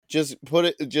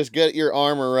just get your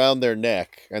arm around their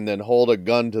neck and then hold a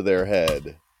gun to their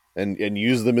head and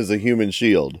use them as a human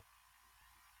shield.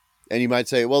 And you might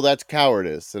say, well, that's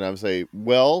cowardice. And I'm saying,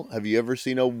 well, have you ever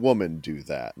seen a woman do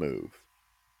that move?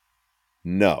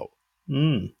 No.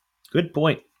 Good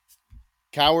point.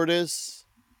 Cowardice,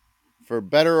 for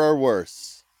better or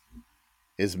worse,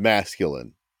 is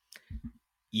masculine.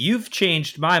 You've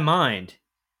changed my mind,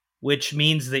 which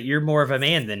means that you're more of a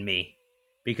man than me.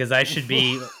 Because I shouldn't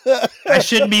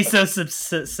be so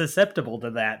susceptible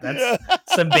to that.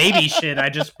 That's some baby shit I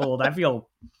just pulled. I feel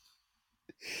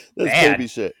bad. Baby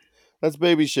shit. That's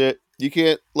baby shit. You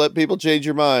can't let people change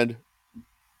your mind.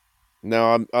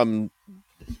 Now I'm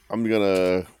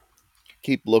gonna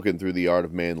keep looking through the art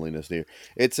of manliness here.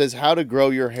 It says how to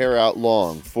grow your hair out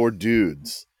long for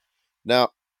dudes. Now,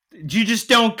 you just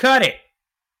don't cut it.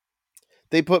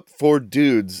 They put for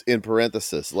dudes in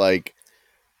parenthesis, like.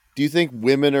 Do you think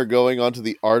women are going onto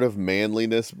the Art of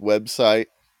Manliness website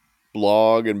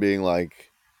blog and being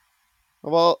like,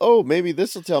 well, maybe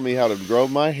this will tell me how to grow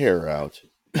my hair out?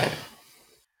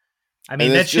 I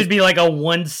mean, that should be like a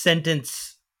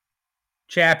 1-sentence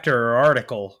chapter or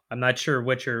article. I'm not sure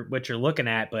what you're looking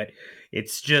at, but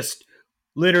it's just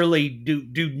literally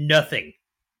do nothing.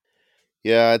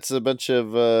 Yeah, it's a bunch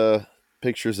of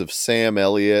pictures of Sam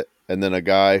Elliott and then a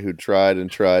guy who tried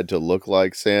to look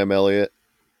like Sam Elliott.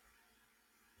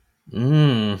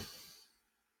 I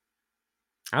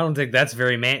don't think that's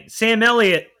very Sam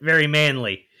Elliott, very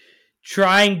manly.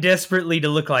 Trying desperately to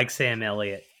look like Sam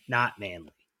Elliott, not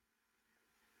manly.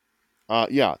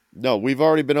 Yeah. No, we've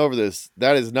already been over this.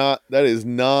 That is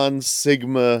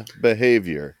non-Sigma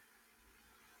behavior.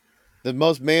 The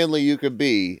most manly you could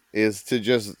be is to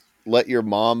just let your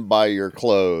mom buy your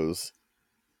clothes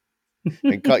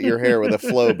and cut your hair with a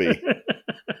Flowbee.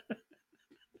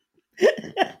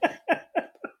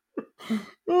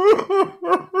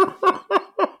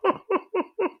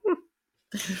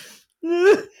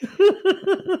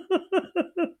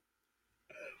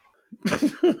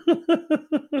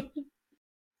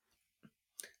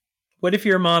 What if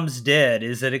your mom's dead?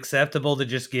 Is it acceptable to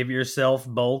just give yourself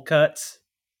bowl cuts?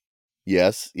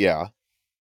 Yes, yeah.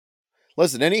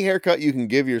 Listen, any haircut you can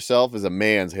give yourself is a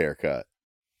man's haircut.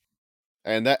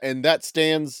 And that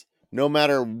stands no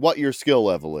matter what your skill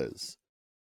level is.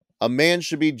 A man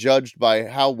should be judged by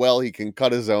how well he can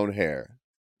cut his own hair.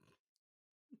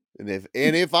 And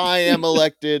if I am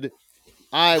elected,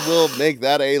 I will make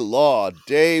that a law.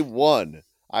 Day one,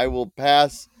 I will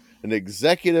pass an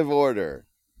executive order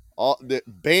that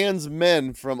bans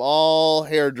men from all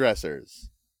hairdressers.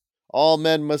 All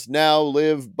men must now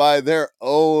live by their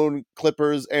own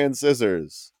clippers and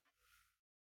scissors.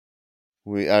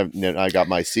 I got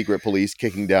my secret police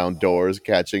kicking down doors,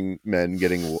 catching men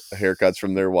getting haircuts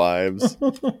from their wives.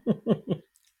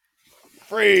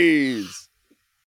 Freeze!